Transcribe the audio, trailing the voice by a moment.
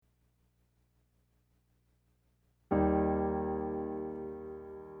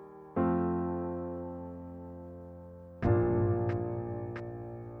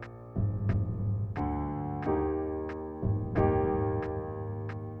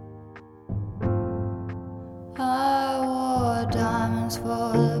diamonds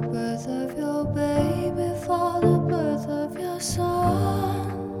for the birth of your baby, for the birth of your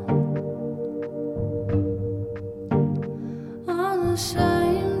son. On the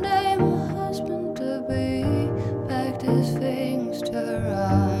same day my husband-to-be packed his things to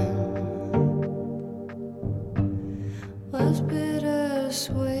run. Was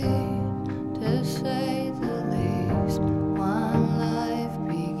bittersweet to say the least. One life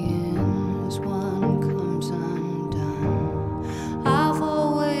begins, one comes undone. I've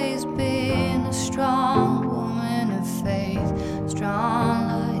always been a strong woman of faith, strong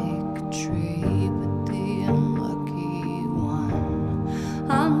like a tree, but the unlucky one.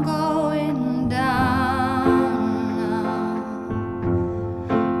 I'm going down now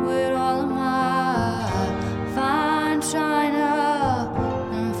with all of my fine china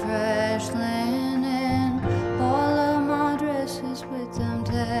and fresh linen, all of my dresses with them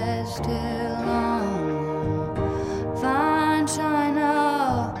textile on, fine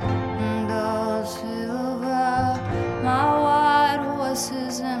china and old silver, my white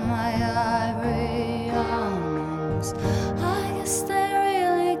horses and my ivory almonds. I guess they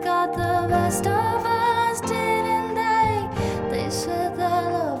really got the best of us, didn't they? They said that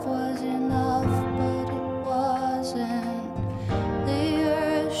love was enough, but it wasn't. The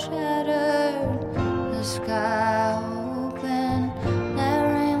earth shattered, the sky open. Their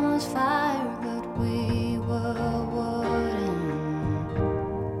rain was fire, but we were wooden.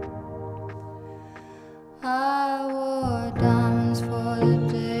 I wore diamonds for the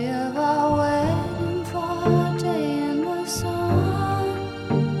day of our wedding, for our day in the sun.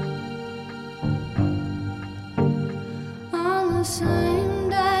 On the same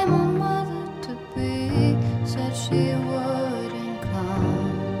day my mother-to-be said she wouldn't come.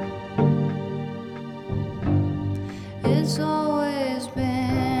 It's always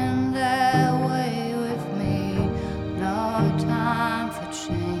been that way with me. No time for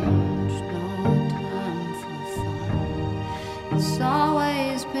change, no time for fun. It's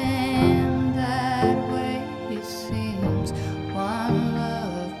always been that way, it seems. One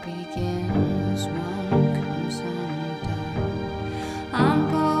love begins, one comes undone. I'm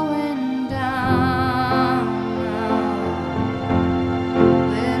going down now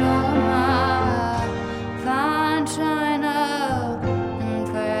with all my fine china and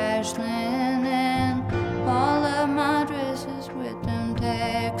fresh linen, all of my dresses with them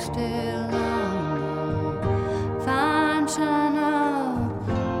textile on, fine china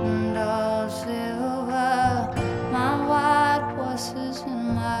and old silver, my white horses and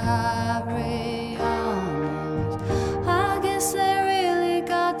my ivory